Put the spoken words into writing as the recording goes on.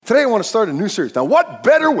today I want to start a new series. Now, what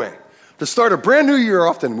better way to start a brand new year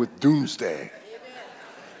off than with doomsday?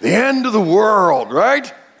 The end of the world,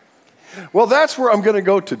 right? Well, that's where I'm going to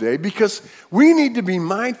go today because we need to be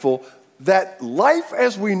mindful that life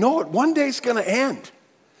as we know it one day is going to end.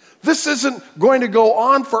 This isn't going to go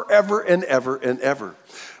on forever and ever and ever.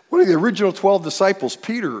 One of the original 12 disciples,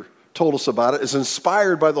 Peter, told us about it, is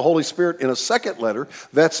inspired by the Holy Spirit in a second letter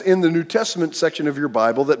that's in the New Testament section of your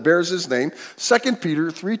Bible that bears his name, 2 Peter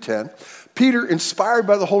 3:10. Peter, inspired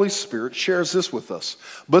by the Holy Spirit, shares this with us.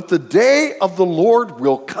 But the day of the Lord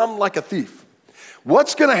will come like a thief.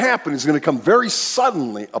 What's going to happen is going to come very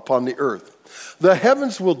suddenly upon the earth. The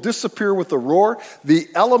heavens will disappear with a roar, the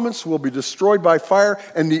elements will be destroyed by fire,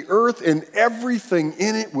 and the earth and everything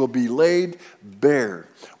in it will be laid bare.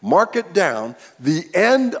 Mark it down, the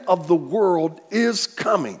end of the world is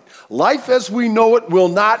coming. Life as we know it will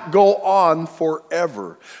not go on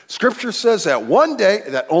forever. Scripture says that one day,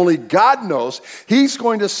 that only God knows, he's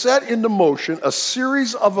going to set into motion a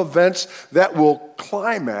series of events that will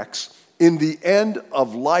climax in the end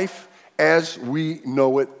of life as we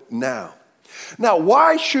know it now. Now,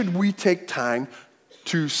 why should we take time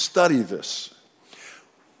to study this?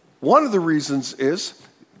 One of the reasons is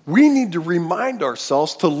we need to remind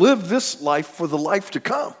ourselves to live this life for the life to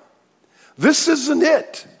come. This isn't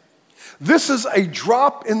it. This is a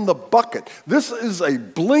drop in the bucket. This is a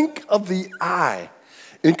blink of the eye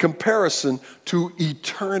in comparison to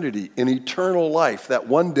eternity, an eternal life that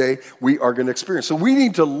one day we are going to experience. So we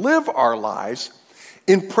need to live our lives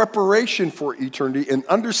in preparation for eternity and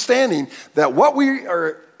understanding that what we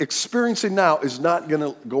are experiencing now is not going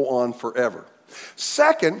to go on forever.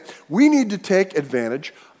 Second, we need to take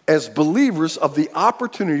advantage as believers of the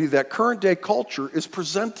opportunity that current day culture is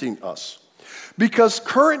presenting us. Because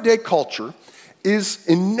current day culture is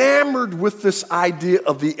enamored with this idea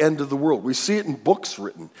of the end of the world. We see it in books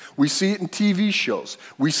written. We see it in TV shows.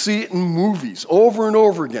 We see it in movies over and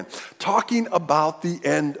over again, talking about the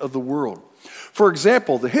end of the world. For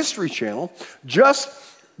example, the History Channel just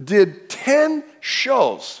did 10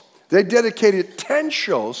 shows. They dedicated 10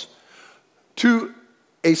 shows to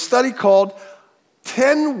a study called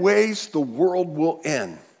 10 Ways the World Will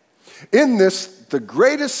End. In this, the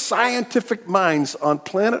greatest scientific minds on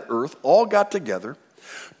planet Earth all got together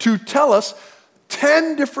to tell us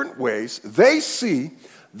 10 different ways they see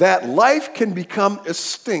that life can become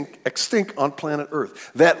extinct on planet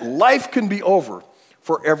Earth, that life can be over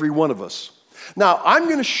for every one of us. Now, I'm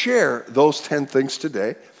going to share those 10 things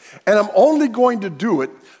today, and I'm only going to do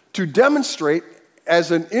it to demonstrate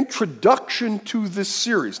as an introduction to this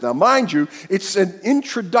series. Now, mind you, it's an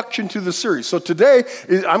introduction to the series. So today,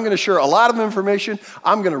 I'm going to share a lot of information.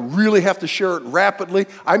 I'm going to really have to share it rapidly.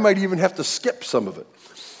 I might even have to skip some of it.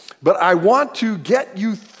 But I want to get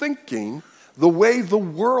you thinking the way the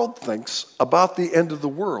world thinks about the end of the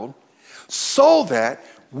world so that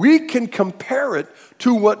we can compare it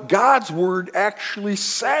to what God's word actually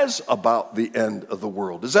says about the end of the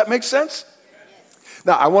world. Does that make sense?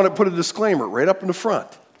 Now, I want to put a disclaimer right up in the front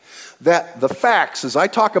that the facts, as I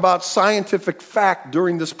talk about scientific fact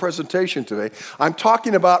during this presentation today, I'm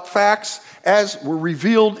talking about facts as were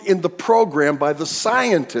revealed in the program by the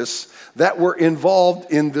scientists that were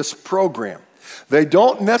involved in this program. They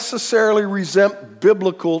don't necessarily represent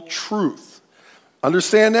biblical truth.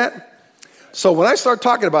 Understand that? So when I start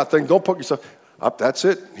talking about things, don't poke yourself up. That's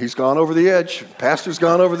it. He's gone over the edge. Pastor's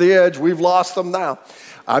gone over the edge. We've lost them now.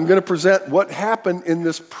 I'm going to present what happened in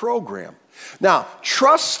this program. Now,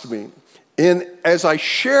 trust me, as I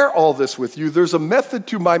share all this with you, there's a method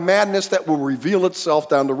to my madness that will reveal itself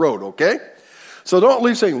down the road, okay? So don't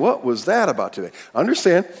leave saying, what was that about today?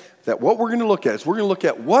 Understand that what we're going to look at is we're going to look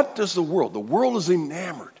at what does the world is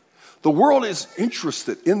enamored. The world is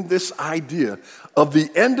interested in this idea of the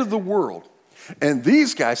end of the world. And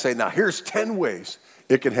these guys say, now here's 10 ways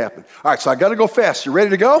it can happen. All right, so I got to go fast. You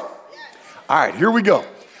ready to go? All right, here we go.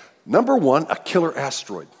 Number one, a killer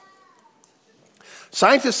asteroid.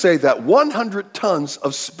 Scientists say that 100 tons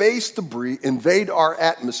of space debris invade our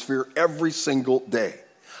atmosphere every single day.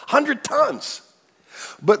 100 tons.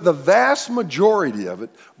 But the vast majority of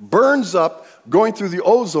it burns up going through the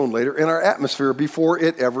ozone layer in our atmosphere before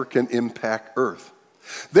it ever can impact Earth.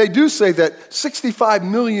 They do say that 65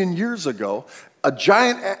 million years ago, a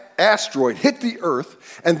giant asteroid hit the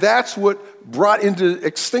Earth, and that's what brought into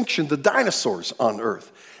extinction the dinosaurs on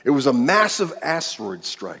Earth. It was a massive asteroid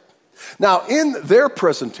strike. Now, in their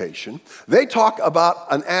presentation, they talk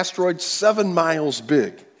about an asteroid 7 miles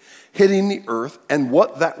big hitting the Earth and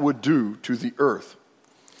what that would do to the Earth.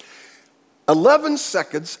 11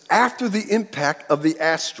 seconds after the impact of the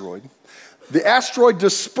asteroid, The asteroid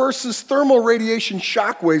disperses thermal radiation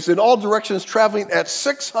shock waves in all directions, traveling at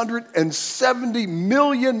 670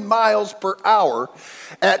 million miles per hour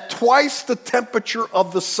at twice the temperature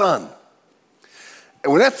of the sun.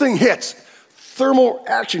 And when that thing hits, thermal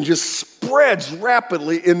action just spreads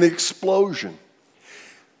rapidly in the explosion.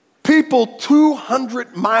 People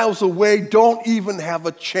 200 miles away don't even have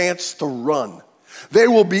a chance to run. They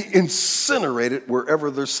will be incinerated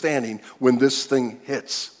wherever they're standing when this thing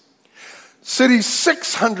hits. Cities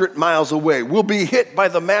 600 miles away will be hit by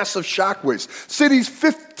the massive shockwaves. Cities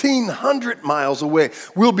 1,500 miles away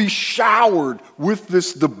will be showered with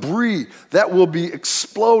this debris that will be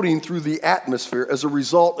exploding through the atmosphere as a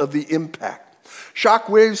result of the impact.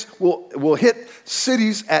 Shockwaves will hit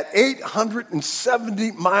cities at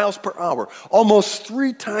 870 miles per hour, almost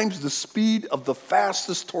 3 times the speed of the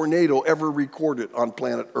fastest tornado ever recorded on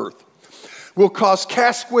planet Earth. Will cause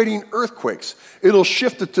cascading earthquakes. It'll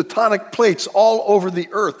shift the tectonic plates all over the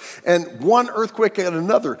earth, and one earthquake and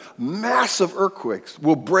another, massive earthquakes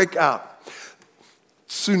will break out.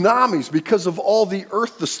 Tsunamis, because of all the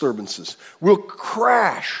earth disturbances, will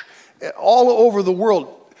crash all over the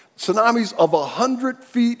world. Tsunamis of 100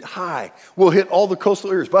 feet high will hit all the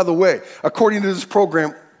coastal areas. By the way, according to this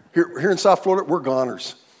program, here in South Florida, we're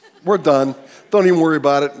goners. We're done. Don't even worry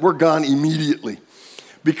about it. We're gone immediately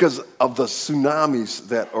because of the tsunamis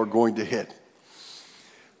that are going to hit.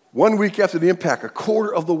 1 week after the impact,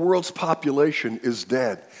 1/4 of the world's population is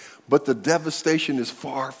dead. But the devastation is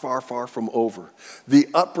far, far, far from over. The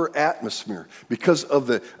upper atmosphere, because of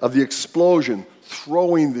the explosion,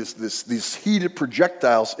 throwing these heated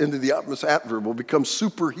projectiles into the atmosphere, will become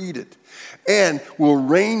superheated and will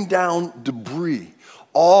rain down debris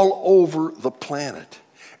all over the planet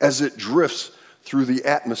as it drifts through the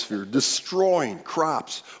atmosphere, destroying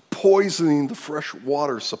crops, poisoning the fresh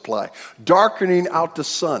water supply, darkening out the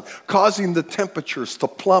sun, causing the temperatures to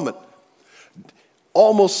plummet,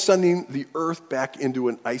 almost sending the earth back into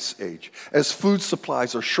an ice age. As food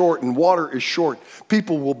supplies are short and water is short,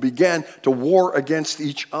 people will begin to war against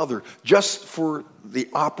each other just for the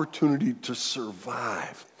opportunity to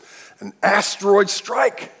survive. An asteroid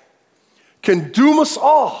strike can doom us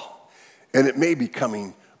all, and it may be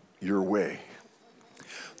coming your way.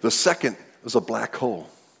 The second is a black hole.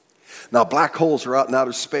 Now, black holes are out in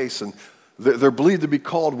outer space, and they're believed to be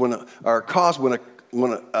caused when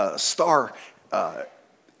a star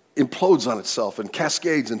implodes on itself and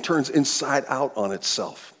cascades and turns inside out on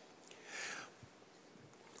itself.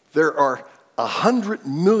 There are 100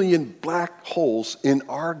 million black holes in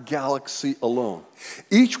our galaxy alone,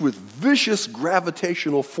 each with vicious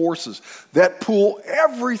gravitational forces that pull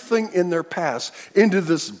everything in their path into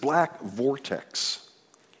this black vortex.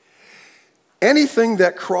 Anything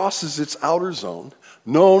that crosses its outer zone,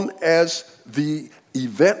 known as the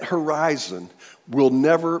event horizon, will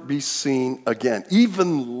never be seen again.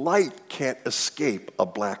 Even light can't escape a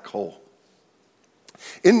black hole.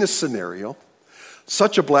 In this scenario,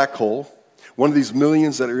 such a black hole, one of these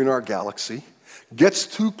millions that are in our galaxy, gets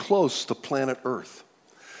too close to planet Earth.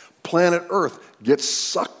 Planet Earth gets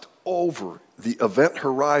sucked over the event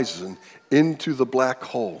horizon into the black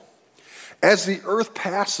hole. As the Earth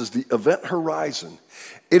passes the event horizon,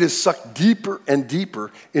 it is sucked deeper and deeper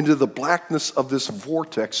into the blackness of this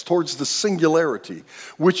vortex towards the singularity,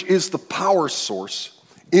 which is the power source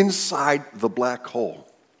inside the black hole.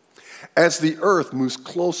 As the Earth moves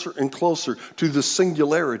closer and closer to the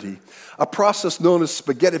singularity, a process known as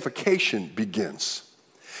spaghettification begins.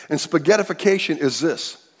 And spaghettification is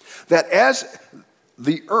this, that as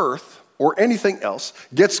the Earth or anything else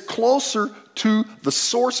gets closer to the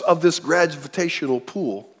source of this gravitational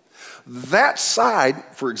pull, that side,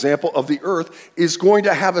 for example, of the Earth is going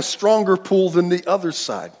to have a stronger pull than the other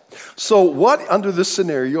side. So what under this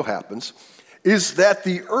scenario happens is that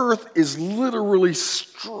the Earth is literally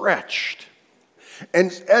stretched.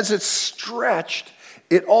 And as it's stretched,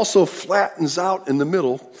 it also flattens out in the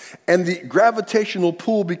middle, and the gravitational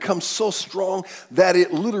pull becomes so strong that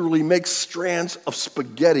it literally makes strands of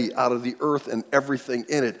spaghetti out of the Earth and everything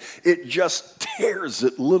in it. It just tears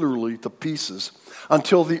it literally to pieces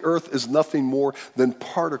until the Earth is nothing more than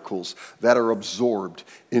particles that are absorbed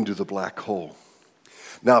into the black hole.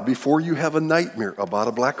 Now, before you have a nightmare about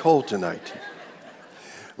a black hole tonight,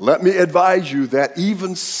 let me advise you that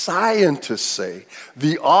even scientists say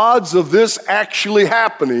the odds of this actually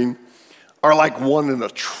happening are like 1 in a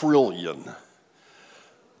trillion.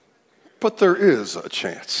 But there is a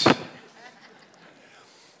chance.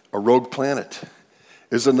 A rogue planet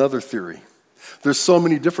is another theory. There's so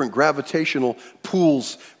many different gravitational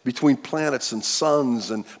pulls between planets and suns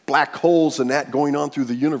and black holes and that going on through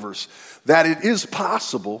the universe that it is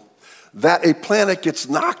possible that a planet gets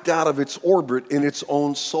knocked out of its orbit in its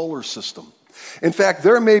own solar system. In fact,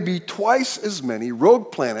 there may be twice as many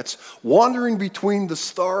rogue planets wandering between the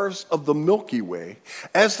stars of the Milky Way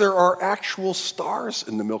as there are actual stars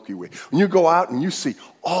in the Milky Way. When you go out and you see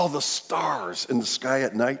all the stars in the sky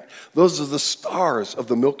at night, those are the stars of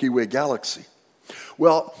the Milky Way galaxy.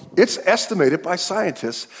 Well, it's estimated by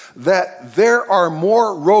scientists that there are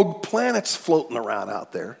more rogue planets floating around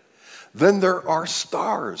out there than there are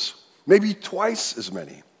stars, maybe twice as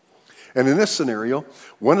many. And in this scenario,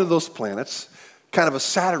 one of those planets, kind of a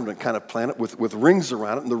Saturn kind of planet with rings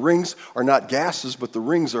around it, and the rings are not gases, but the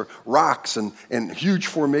rings are rocks and huge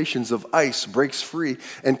formations of ice, breaks free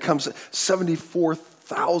and comes at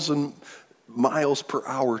 74,000 miles per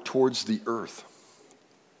hour towards the Earth.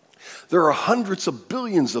 There are hundreds of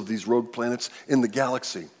billions of these rogue planets in the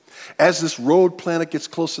galaxy. As this rogue planet gets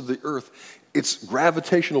closer to the Earth, its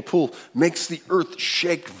gravitational pull makes the Earth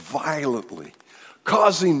shake violently,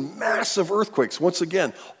 causing massive earthquakes, once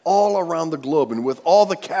again, all around the globe, and with all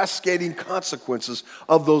the cascading consequences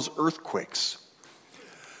of those earthquakes.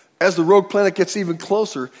 As the rogue planet gets even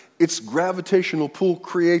closer, its gravitational pull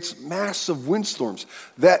creates massive windstorms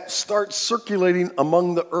that start circulating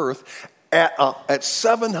among the Earth at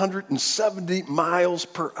 770 miles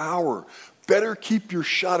per hour. Better keep your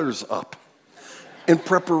shutters up in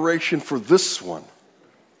preparation for this one.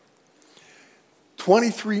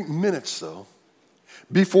 23 minutes, though,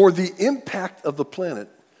 before the impact of the planet,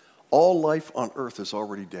 all life on Earth is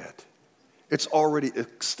already dead. It's already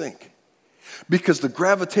extinct. Because the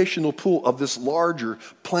gravitational pull of this larger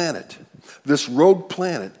planet, this rogue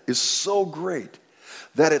planet, is so great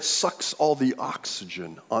that it sucks all the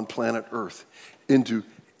oxygen on planet Earth into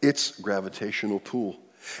its gravitational pull.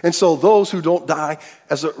 And so those who don't die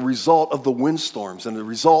as a result of the windstorms and the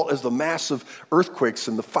result as the massive earthquakes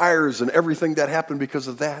and the fires and everything that happened because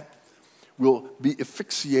of that will be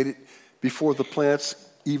asphyxiated before the planets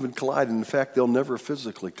even collide. And in fact, they'll never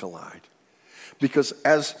physically collide. Because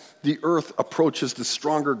as the Earth approaches the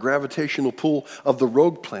stronger gravitational pull of the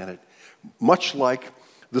rogue planet, much like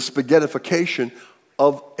the spaghettification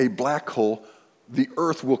of a black hole, the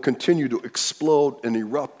Earth will continue to explode and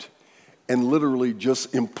erupt and literally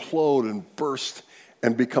just implode and burst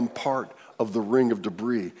and become part of the ring of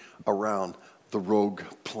debris around the rogue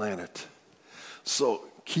planet. So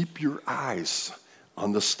keep your eyes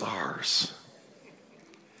on the stars.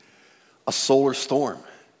 A solar storm.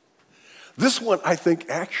 This one, I think,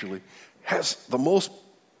 actually has the most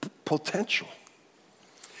potential.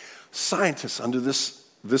 Scientists under this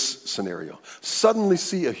scenario suddenly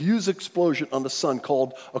see a huge explosion on the sun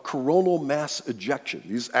called a coronal mass ejection.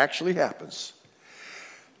 This actually happens.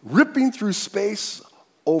 Ripping through space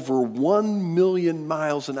over 1 million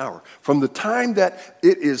miles an hour. From the time that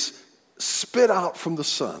it is spit out from the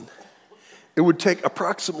sun, it would take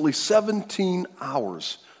approximately 17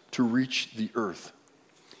 hours to reach the Earth.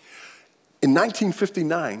 In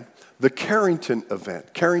 1959, the Carrington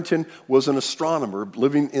event. Carrington was an astronomer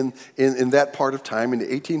living in that part of time in the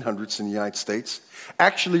 1800s in the United States,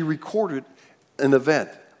 actually recorded an event,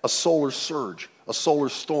 a solar surge, a solar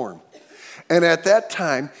storm. And at that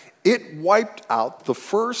time, it wiped out the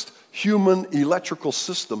first human electrical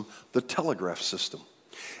system, the telegraph system.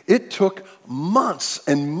 It took months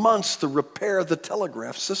and months to repair the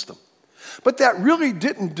telegraph system. But that really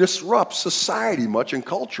didn't disrupt society much and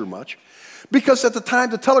culture much, because at the time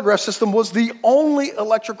the telegraph system was the only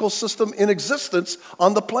electrical system in existence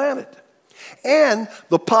on the planet. And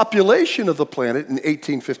the population of the planet in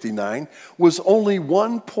 1859 was only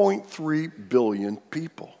 1.3 billion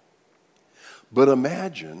people. But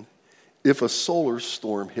imagine if a solar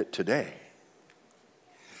storm hit today.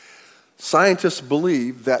 Scientists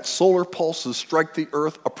believe that solar pulses strike the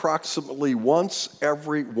Earth approximately once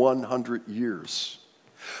every 100 years.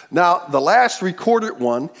 Now, the last recorded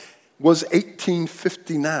one was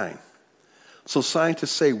 1859. So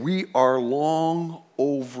scientists say we are long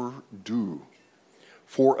overdue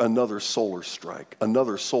for another solar strike,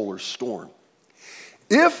 another solar storm.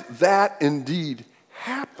 If that indeed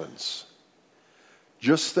happens,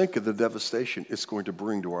 just think of the devastation it's going to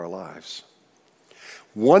bring to our lives.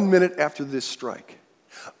 1 minute after this strike,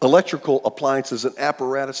 electrical appliances and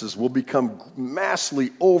apparatuses will become massively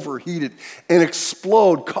overheated and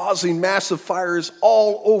explode, causing massive fires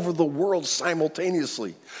all over the world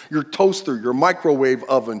simultaneously. your toaster, your microwave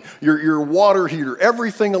oven, your water heater,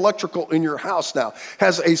 everything electrical in your house now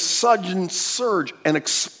has a sudden surge and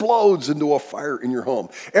explodes into a fire in your home.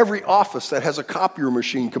 Every office that has a copier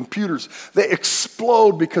machine, computers, they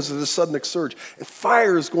explode because of the sudden surge. And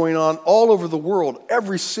fire is going on all over the world,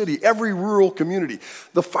 every city, every rural community.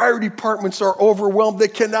 The fire departments are overwhelmed. They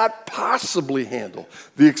cannot possibly handle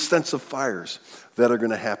the extensive fires that are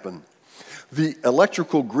going to happen. The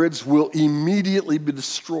electrical grids will immediately be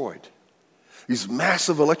destroyed. These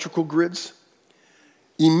massive electrical grids,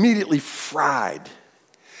 immediately fried.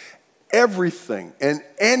 Everything and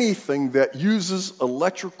anything that uses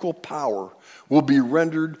electrical power will be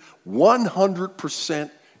rendered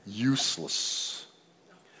 100% useless.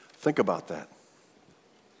 Think about that.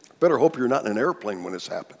 Better hope you're not in an airplane when this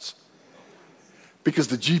happens. Because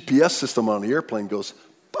the GPS system on the airplane goes,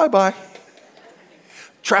 bye-bye.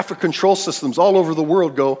 Traffic control systems all over the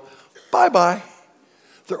world go, bye-bye.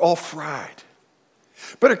 They're all fried.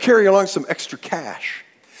 Better carry along some extra cash.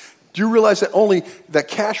 Do you realize that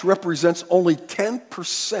cash represents only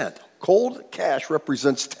 10%? Cold cash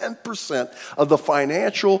represents 10% of the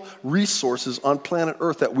financial resources on planet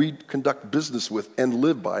Earth that we conduct business with and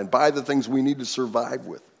live by and buy the things we need to survive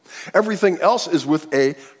with. Everything else is with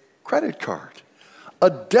a credit card, a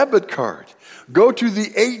debit card. Go to the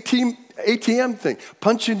ATM thing,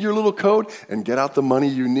 punch in your little code, and get out the money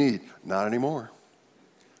you need. Not anymore.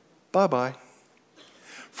 Bye-bye.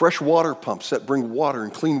 Fresh water pumps that bring water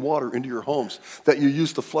and clean water into your homes that you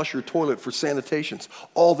use to flush your toilet for sanitations.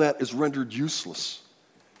 All that is rendered useless.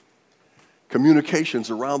 Communications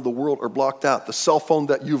around the world are blocked out. The cell phone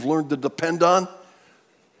that you've learned to depend on,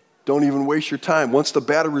 don't even waste your time. Once the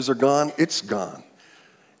batteries are gone, it's gone.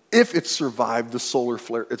 If it survived the solar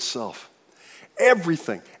flare itself.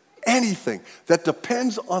 Everything, anything that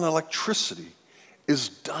depends on electricity is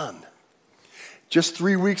done. Just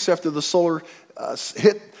 3 weeks after the solar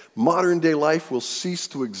hit, modern day life will cease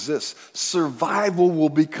to exist. Survival will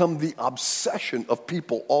become the obsession of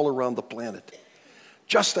people all around the planet.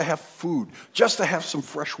 Just to have food, just to have some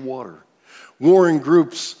fresh water. Warring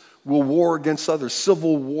groups will war against others.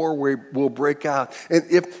 Civil war will break out. And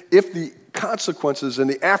if the consequences and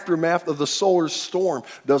the aftermath of the solar storm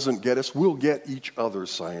doesn't get us, we'll get each other,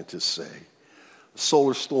 scientists say. The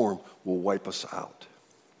solar storm will wipe us out.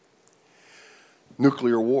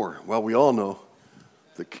 Nuclear war. Well, we all know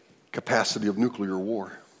the capacity of nuclear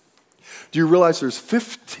war. Do you realize there's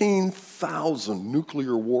 15,000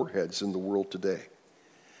 nuclear warheads in the world today?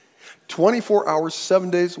 24 hours,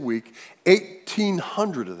 7 days a week,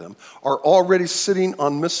 1,800 of them are already sitting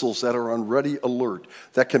on missiles that are on ready alert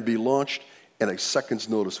that can be launched in a second's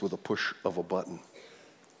notice with a push of a button.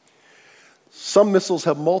 Some missiles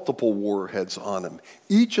have multiple warheads on them.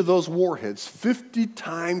 Each of those warheads 50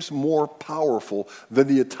 times more powerful than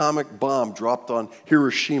the atomic bomb dropped on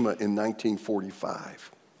Hiroshima in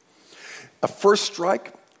 1945. A first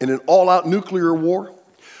strike in an all-out nuclear war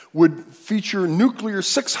would feature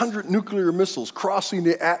 600 nuclear missiles crossing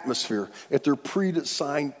the atmosphere at their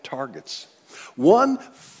pre-assigned targets. One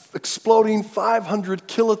exploding 500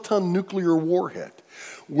 kiloton nuclear warhead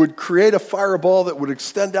would create a fireball that would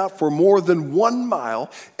extend out for more than 1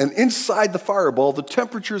 mile, and inside the fireball, the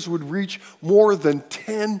temperatures would reach more than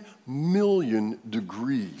 10 million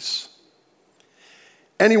degrees.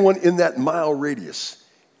 Anyone in that mile radius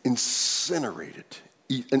incinerated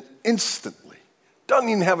and instantly. Doesn't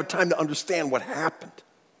even have a time to understand what happened.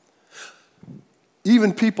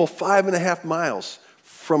 Even people 5.5 miles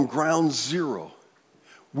from ground zero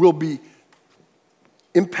will be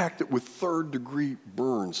impacted with third-degree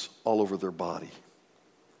burns all over their body.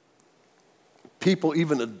 People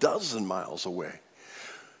even 12 miles away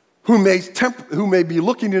who may be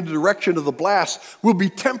looking in the direction of the blast will be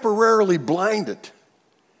temporarily blinded.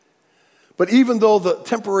 But even though the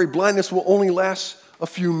temporary blindness will only last a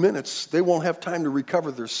few minutes, they won't have time to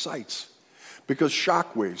recover their sights because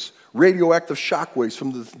radioactive shock waves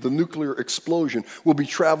from the nuclear explosion will be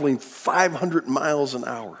traveling 500 miles an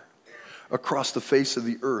hour across the face of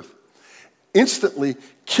the earth, instantly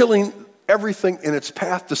killing everything in its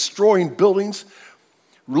path, destroying buildings,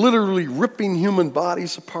 literally ripping human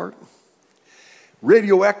bodies apart.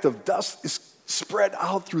 Radioactive dust is spread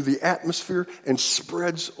out through the atmosphere and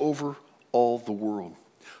spreads over all the world.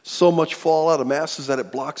 So much fallout amasses that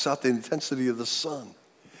it blocks out the intensity of the sun,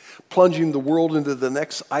 plunging the world into the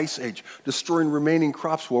next ice age, destroying remaining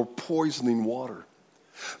crops while poisoning water.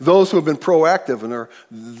 Those who have been proactive and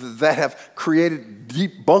that have created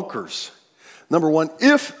deep bunkers. Number one,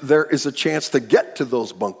 if there is a chance to get to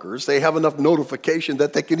those bunkers, they have enough notification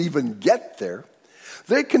that they can even get there,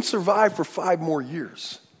 they can survive for 5 more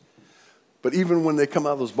years. But even when they come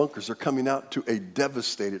out of those bunkers, they're coming out to a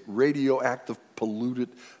devastated, radioactive, polluted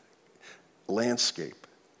landscape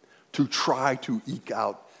to try to eke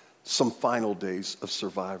out some final days of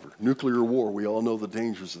survival. Nuclear war, we all know the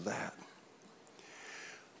dangers of that.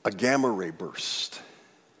 A gamma ray burst.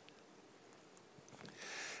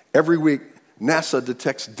 Every week, NASA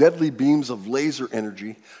detects deadly beams of laser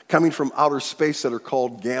energy coming from outer space that are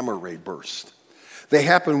called gamma ray bursts. They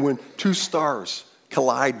happen when two stars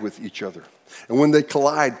collide with each other. And when they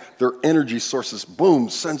collide, their energy sources, boom,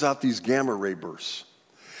 sends out these gamma ray bursts.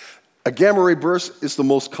 A gamma ray burst is the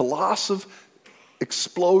most colossal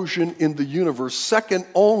explosion in the universe, second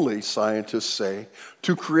only, scientists say,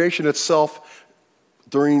 to creation itself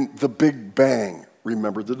during the Big Bang.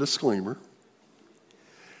 Remember the disclaimer.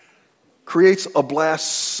 Creates a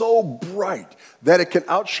blast so bright that it can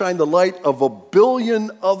outshine the light of 1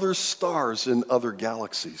 billion other stars in other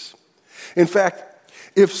galaxies. In fact,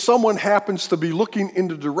 if someone happens to be looking in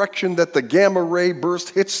the direction that the gamma ray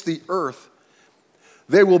burst hits the Earth,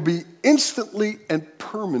 they will be instantly and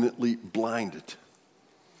permanently blinded.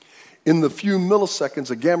 In the few milliseconds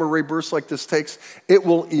a gamma ray burst like this takes, it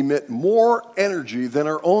will emit more energy than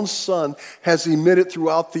our own sun has emitted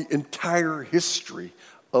throughout the entire history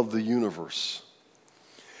of the universe.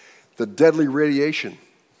 The deadly radiation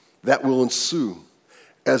that will ensue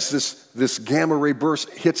as this gamma ray burst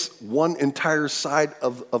hits one entire side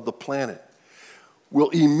of the planet will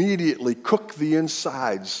immediately cook the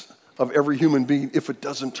insides of every human being if it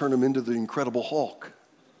doesn't turn them into the Incredible Hulk.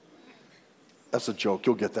 That's a joke.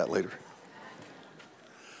 You'll get that later.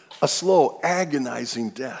 A slow,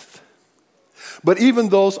 agonizing death. But even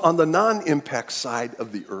those on the non-impact side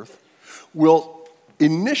of the earth will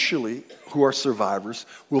initially, who are survivors,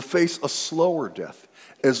 will face a slower death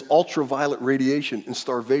as ultraviolet radiation and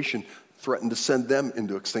starvation threaten to send them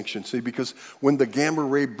into extinction. See, because when the gamma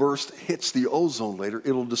ray burst hits the ozone layer,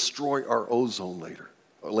 it'll destroy our ozone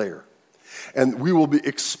layer. And we will be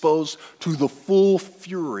exposed to the full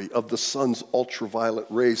fury of the sun's ultraviolet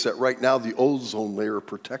rays that right now the ozone layer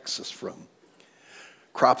protects us from.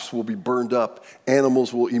 Crops will be burned up.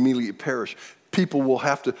 Animals will immediately perish. People will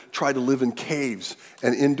have to try to live in caves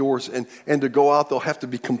and indoors. And to go out, they'll have to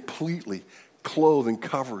be completely clothed and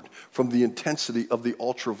covered from the intensity of the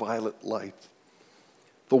ultraviolet light.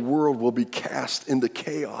 The world will be cast into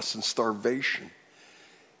chaos and starvation.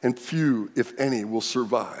 And few, if any, will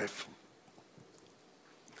survive.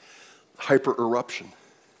 Hyper-eruption.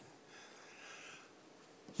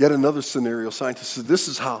 Yet another scenario, scientists said this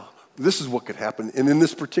is what could happen. And in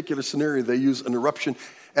this particular scenario, they use an eruption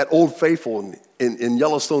at Old Faithful in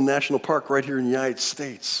Yellowstone National Park right here in the United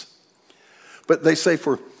States. But they say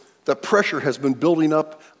that pressure has been building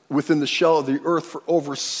up within the shell of the earth for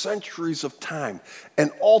over centuries of time,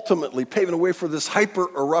 and ultimately paving the way for this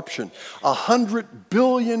hyper-eruption, 100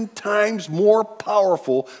 billion times more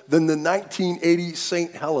powerful than the 1980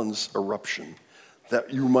 St. Helens eruption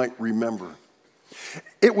that you might remember.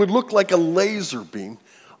 It would look like a laser beam,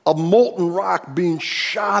 a molten rock being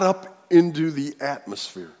shot up into the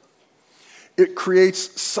atmosphere. It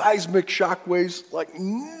creates seismic shock waves like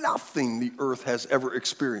nothing the earth has ever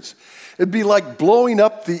experienced. It'd be like blowing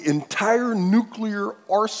up the entire nuclear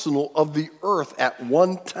arsenal of the earth at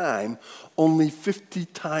one time, only 50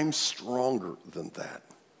 times stronger than that.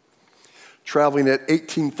 Traveling at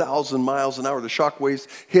 18,000 miles an hour, the shock waves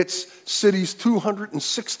hits cities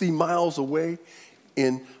 260 miles away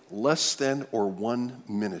in less than or 1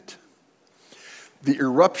 minute. The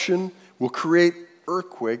eruption will create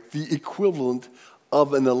earthquake, the equivalent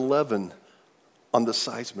of an 11 on the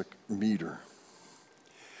seismic meter.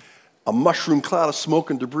 A mushroom cloud of smoke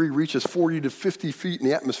and debris reaches 40 to 50 feet in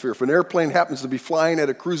the atmosphere. If an airplane happens to be flying at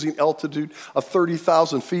a cruising altitude of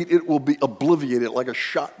 30,000 feet, it will be obliterated like a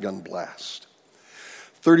shotgun blast.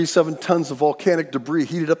 37 tons of volcanic debris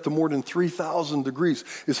heated up to more than 3,000 degrees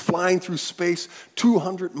is flying through space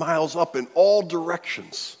 200 miles up in all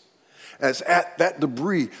directions. As at that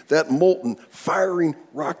debris, that molten, firing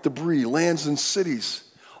rock debris lands in cities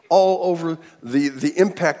all over the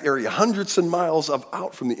impact area, hundreds of miles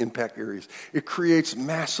out from the impact areas. It creates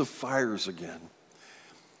massive fires again.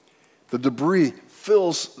 The debris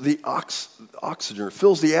fills the oxygen,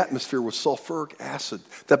 fills the atmosphere with sulfuric acid.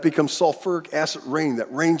 That becomes sulfuric acid rain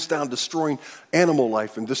that rains down, destroying animal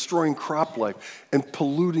life and destroying crop life and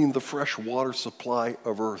polluting the fresh water supply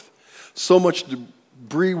of Earth. So much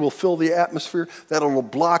debris will fill the atmosphere that it will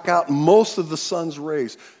block out most of the sun's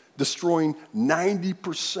rays, destroying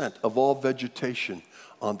 90% of all vegetation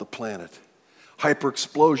on the planet.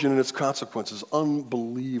 Hyperexplosion and its consequences,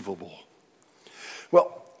 unbelievable.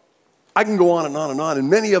 Well, I can go on and on and on, and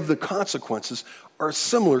many of the consequences are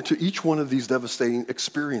similar to each one of these devastating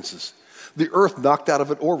experiences. The Earth knocked out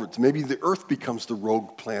of its orbit. Maybe the Earth becomes the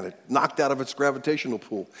rogue planet, knocked out of its gravitational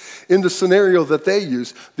pull. In the scenario that they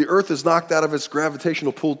use, the Earth is knocked out of its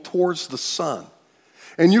gravitational pull towards the sun.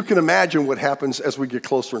 And you can imagine what happens as we get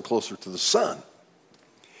closer and closer to the sun.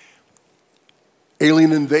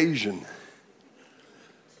 Alien invasion.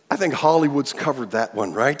 I think Hollywood's covered that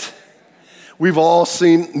one, right? We've all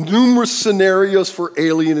seen numerous scenarios for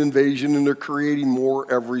alien invasion, and they're creating more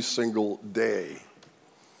every single day.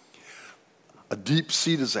 A deep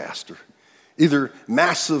sea disaster, either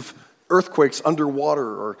massive earthquakes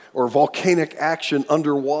underwater or volcanic action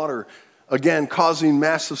underwater, again, causing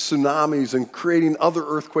massive tsunamis and creating other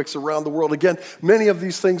earthquakes around the world. Again, many of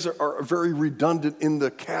these things are very redundant in the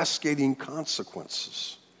cascading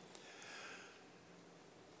consequences.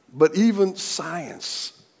 But even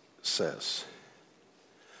science says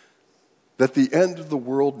that the end of the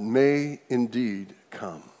world may indeed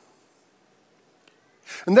come.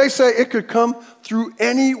 And they say it could come through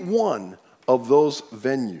any one of those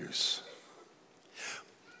venues.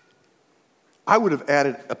 I would have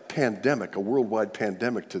added a pandemic, a worldwide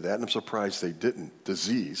pandemic to that, and I'm surprised they didn't.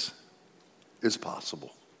 Disease is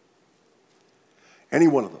possible. Any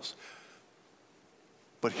one of those.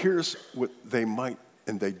 But here's what they might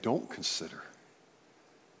and they don't consider.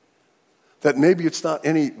 That maybe it's not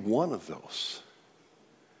any one of those.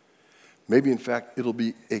 Maybe, in fact, it'll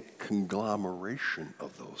be a conglomeration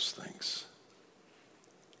of those things.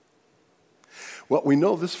 Well, we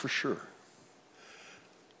know this for sure.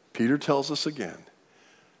 Peter tells us again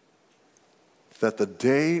that the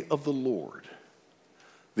day of the Lord,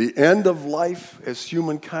 the end of life as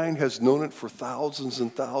humankind has known it for thousands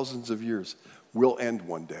and thousands of years, will end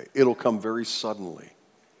one day. It'll come very suddenly.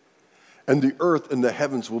 And the earth and the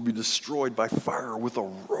heavens will be destroyed by fire with a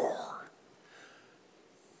roar.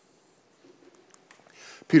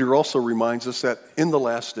 Peter also reminds us that in the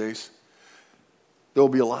last days, there will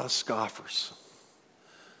be a lot of scoffers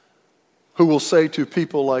who will say to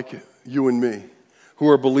people like you and me, who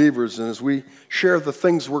are believers, and as we share the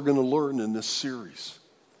things we're going to learn in this series.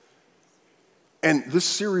 And this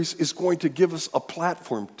series is going to give us a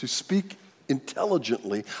platform to speak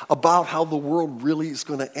intelligently about how the world really is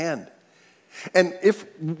going to end. And if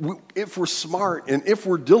we're smart and if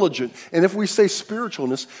we're diligent and if we say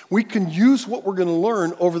spiritualness, we can use what we're going to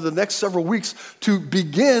learn over the next several weeks to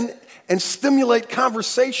begin and stimulate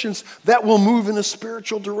conversations that will move in a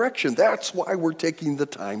spiritual direction. That's why we're taking the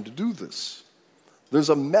time to do this. There's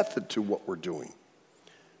a method to what we're doing.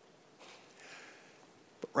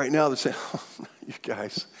 But right now they're saying, oh, you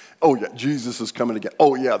guys, oh yeah, Jesus is coming again.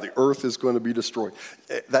 Oh yeah, the earth is going to be destroyed.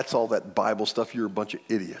 That's all that Bible stuff. You're a bunch of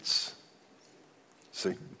idiots.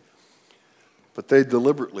 See? But they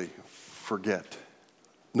deliberately forget.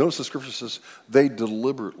 Notice the scripture says they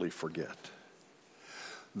deliberately forget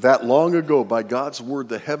that long ago, by God's word,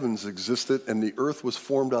 the heavens existed and the earth was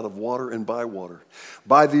formed out of water and by water.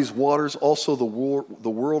 By these waters also the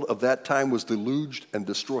world of that time was deluged and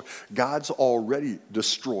destroyed. God's already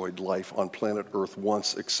destroyed life on planet earth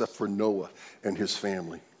once, except for Noah and his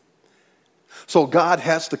family. So God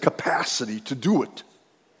has the capacity to do it.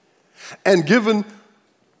 And given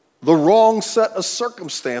the wrong set of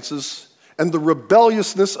circumstances and the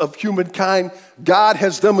rebelliousness of humankind, God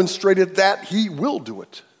has demonstrated that he will do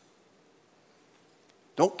it.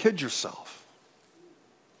 Don't kid yourself.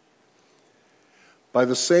 By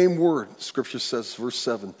the same word, Scripture says, verse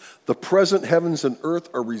 7, the present heavens and earth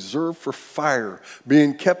are reserved for fire,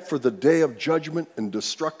 being kept for the day of judgment and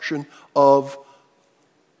destruction of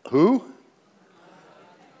who?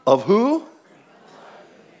 Of who?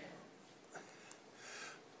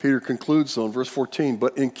 Peter concludes, though, in verse 14,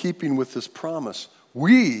 but in keeping with this promise,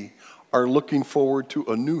 we are looking forward to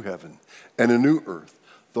a new heaven and a new earth,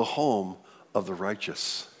 the home of the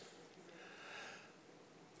righteous.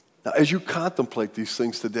 Now, as you contemplate these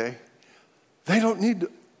things today, they don't need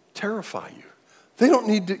to terrify you. They don't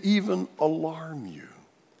need to even alarm you.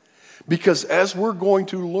 Because as we're going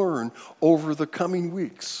to learn over the coming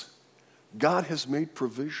weeks, God has made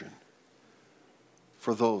provision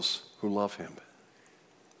for those who love him.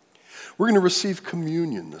 We're going to receive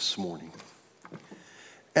communion this morning.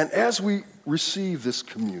 And as we receive this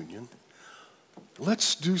communion,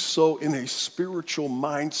 let's do so in a spiritual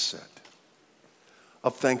mindset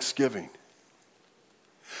of thanksgiving.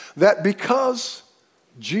 That because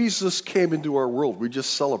Jesus came into our world, we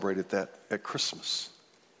just celebrated that at Christmas.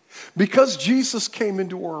 Because Jesus came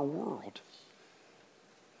into our world,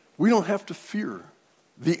 we don't have to fear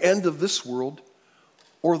the end of this world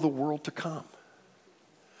or the world to come.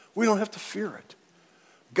 We don't have to fear it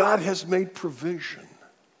God has made provision.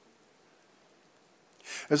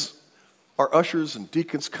 As our ushers and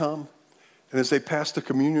deacons come, and as they pass the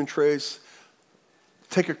communion trays,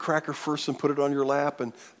 take a cracker first and put it on your lap,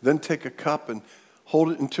 and then take a cup and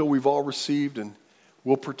hold it until we've all received, and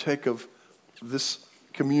we'll partake of this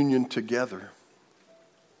communion together.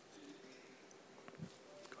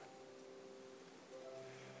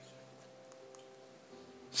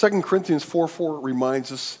 2 Corinthians 4:4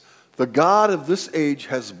 reminds us, the God of this age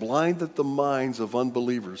has blinded the minds of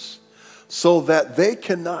unbelievers so that they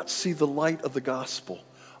cannot see the light of the gospel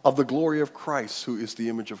of the glory of Christ, who is the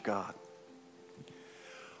image of God.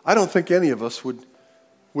 I don't think any of us would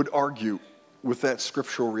argue with that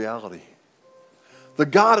scriptural reality. The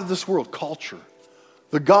God of this world, culture,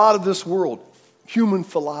 the God of this world, human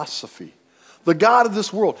philosophy, the God of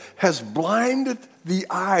this world has blinded the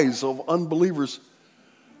eyes of unbelievers,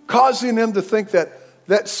 causing them to think that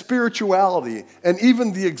spirituality and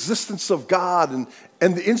even the existence of God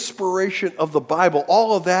and the inspiration of the Bible,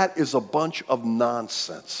 all of that is a bunch of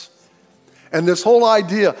nonsense. And this whole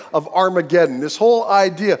idea of Armageddon, this whole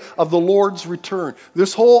idea of the Lord's return,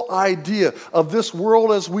 this whole idea of this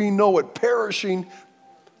world as we know it perishing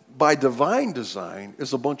by divine design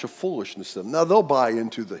is a bunch of foolishness to them. Now, they'll buy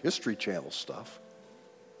into the History Channel stuff,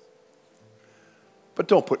 but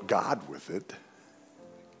don't put God with it.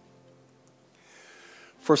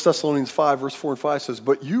 1 Thessalonians 5, verse 4 and 5 says,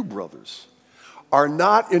 but you, brothers, are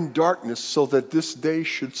not in darkness so that this day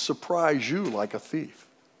should surprise you like a thief.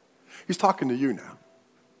 He's talking to you now.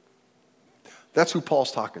 That's who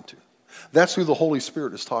Paul's talking to. That's who the Holy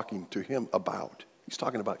Spirit is talking to him about. He's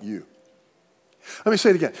talking about you. Let me say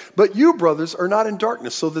it again. But you, brothers, are not in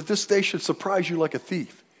darkness so that this day should surprise you like a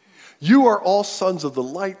thief. You are all sons of the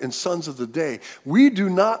light and sons of the day. We do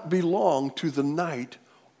not belong to the night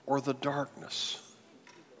or the darkness.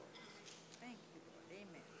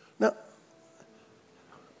 Now,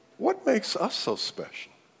 what makes us so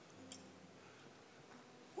special?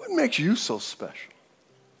 What makes you so special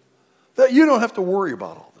that you don't have to worry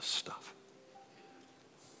about all this stuff?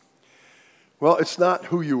 Well, it's not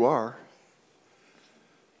who you are.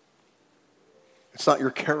 It's not your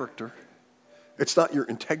character. It's not your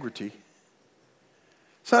integrity.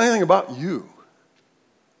 It's not anything about you.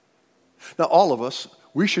 Now, all of us,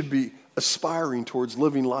 we should be aspiring towards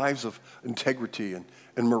living lives of integrity and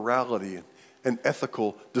morality and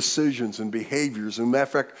ethical decisions and behaviors. As a matter of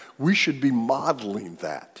fact, we should be modeling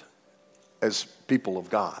that as people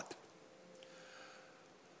of God.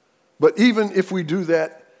 But even if we do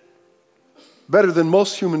that better than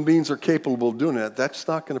most human beings are capable of doing that, that's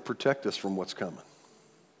not going to protect us from what's coming.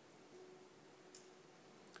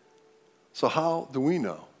 So how do we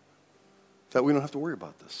know that we don't have to worry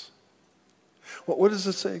about this? What does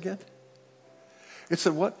it say again? It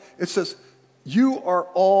said what? It says, you are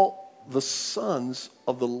all the sons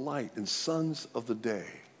of the light and sons of the day.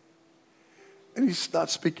 And he's not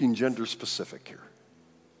speaking gender specific here.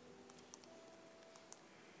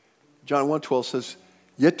 John 1:12 says,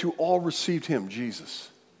 yet to all received him, Jesus.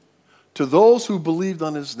 To those who believed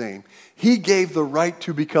on his name, he gave the right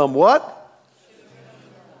to become what?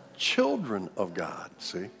 Children of God,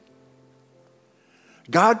 see?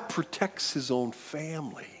 God protects his own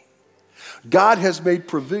family. God has made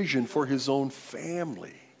provision for his own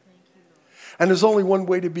family. And there's only one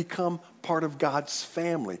way to become part of God's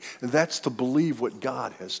family, and that's to believe what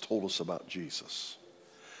God has told us about Jesus.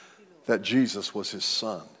 That Jesus was his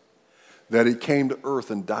son. That he came to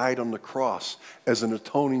earth and died on the cross as an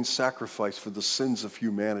atoning sacrifice for the sins of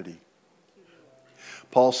humanity.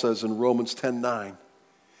 Paul says in Romans 10:9,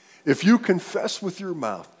 if you confess with your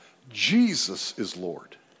mouth, Jesus is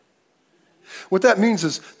Lord. What that means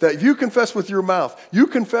is that if you confess with your mouth, you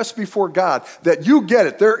confess before God that you get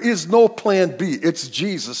it. There is no plan B. It's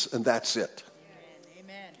Jesus, and that's it.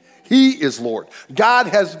 Amen. He is Lord. God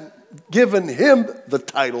has given him the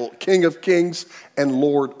title King of Kings and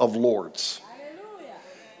Lord of Lords. Hallelujah.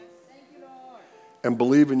 Thank you, Lord. And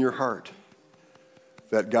believe in your heart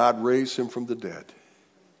that God raised him from the dead.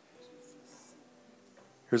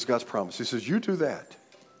 Here's God's promise. He says, you do that,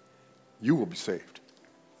 you will be saved.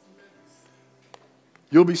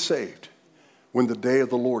 You'll be saved when the day of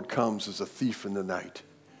the Lord comes as a thief in the night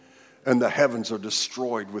and the heavens are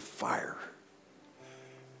destroyed with fire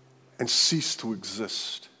and cease to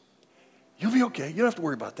exist. You'll be okay. You don't have to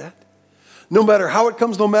worry about that. No matter how it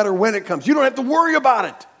comes, no matter when it comes, you don't have to worry about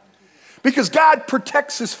it because God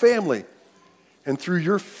protects his family. And through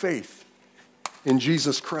your faith in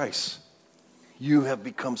Jesus Christ, you have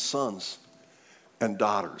become sons and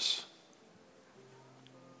daughters.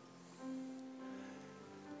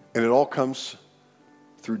 And it all comes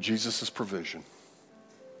through Jesus' provision.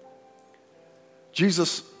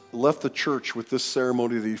 Jesus left the church with this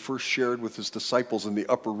ceremony that he first shared with his disciples in the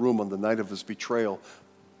upper room on the night of his betrayal.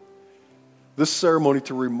 This ceremony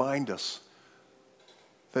to remind us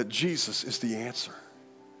that Jesus is the answer.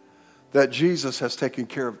 That Jesus has taken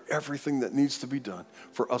care of everything that needs to be done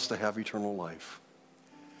for us to have eternal life.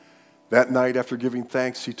 That night, after giving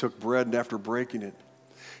thanks, he took bread, and after breaking it,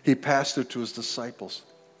 he passed it to his disciples.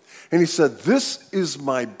 And he said, "This is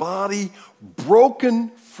my body broken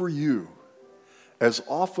for you. As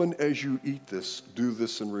often as you eat this, do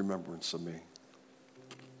this in remembrance of me."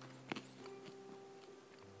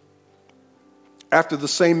 After the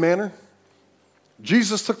same manner,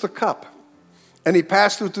 Jesus took the cup and he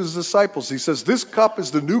passed it to his disciples. He says, "This cup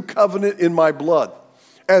is the new covenant in my blood.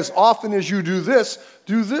 As often as you do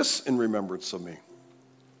this in remembrance of me."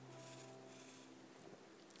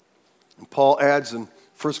 And Paul adds in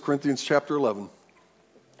 1 Corinthians chapter 11,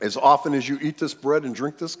 "As often as you eat this bread and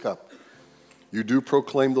drink this cup, you do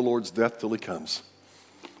proclaim the Lord's death till he comes."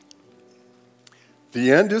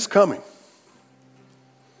 The end is coming.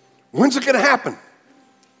 When's it going to happen?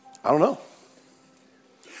 I don't know.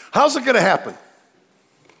 How's it going to happen?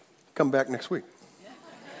 Come back next week.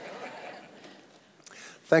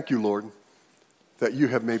 Thank you, Lord, that you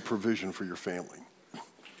have made provision for your family.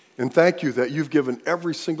 And thank you that you've given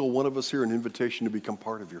every single one of us here an invitation to become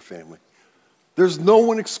part of your family. There's no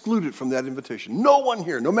one excluded from that invitation. No one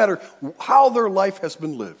here, no matter how their life has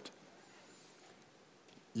been lived,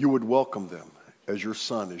 you would welcome them as your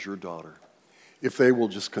son, as your daughter, if they will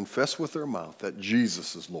just confess with their mouth that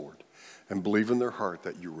Jesus is Lord and believe in their heart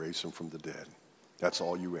that you raised him from the dead. That's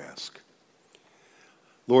all you ask.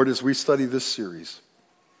 Lord, as we study this series,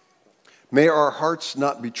 may our hearts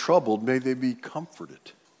not be troubled, may they be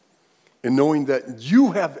comforted in knowing that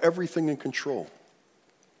you have everything in control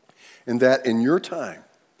and that in your time,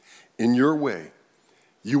 in your way,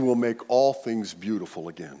 you will make all things beautiful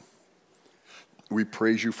again. We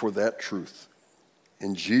praise you for that truth.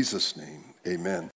 In Jesus' name, amen.